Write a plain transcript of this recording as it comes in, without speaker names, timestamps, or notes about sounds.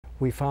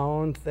We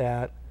found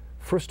that,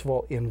 first of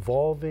all,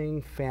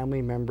 involving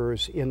family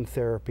members in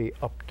therapy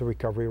upped the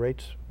recovery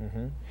rates.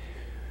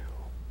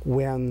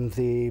 When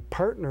the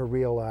partner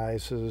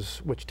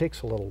realizes, which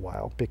takes a little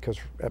while, because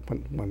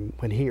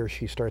when he or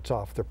she starts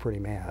off, they're pretty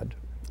mad.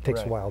 It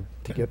takes a while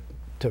to get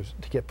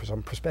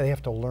some perspective. They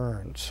have to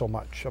learn so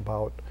much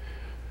about,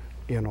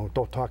 you know,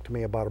 don't talk to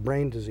me about a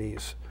brain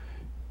disease.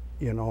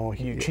 You know,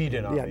 you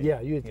cheated on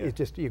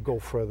me. You go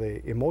for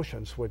the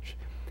emotions, which,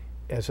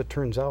 as it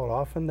turns out,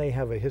 often they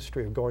have a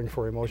history of going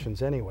for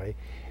emotions anyway.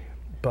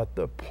 But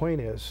the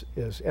point is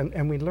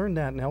and we learned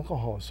that in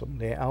alcoholism.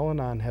 The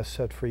Al-Anon has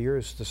said for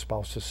years the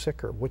spouse is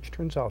sicker, which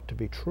turns out to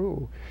be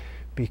true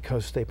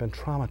because they've been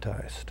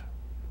traumatized.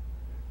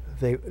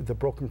 The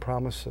broken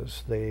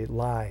promises, the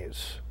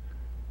lies,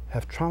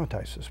 have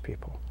traumatized these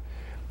people.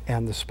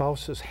 And the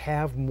spouses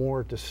have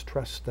more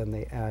distress than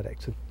the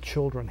addicts. The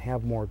children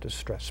have more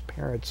distress.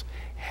 Parents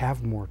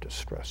have more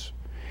distress.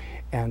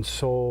 And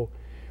so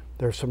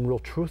there's some real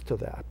truth to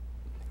that.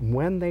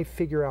 When they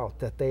figure out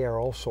that they are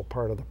also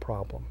part of the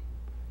problem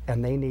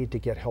and they need to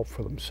get help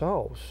for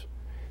themselves,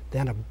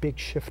 then a big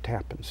shift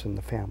happens in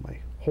the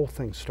family. Whole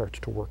thing starts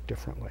to work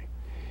differently.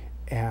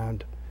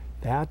 And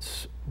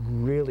that's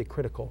really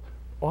critical.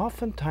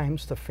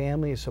 Oftentimes the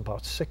family is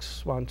about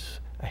 6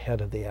 months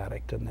ahead of the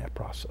addict in that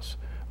process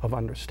of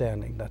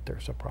understanding that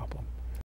there's a problem.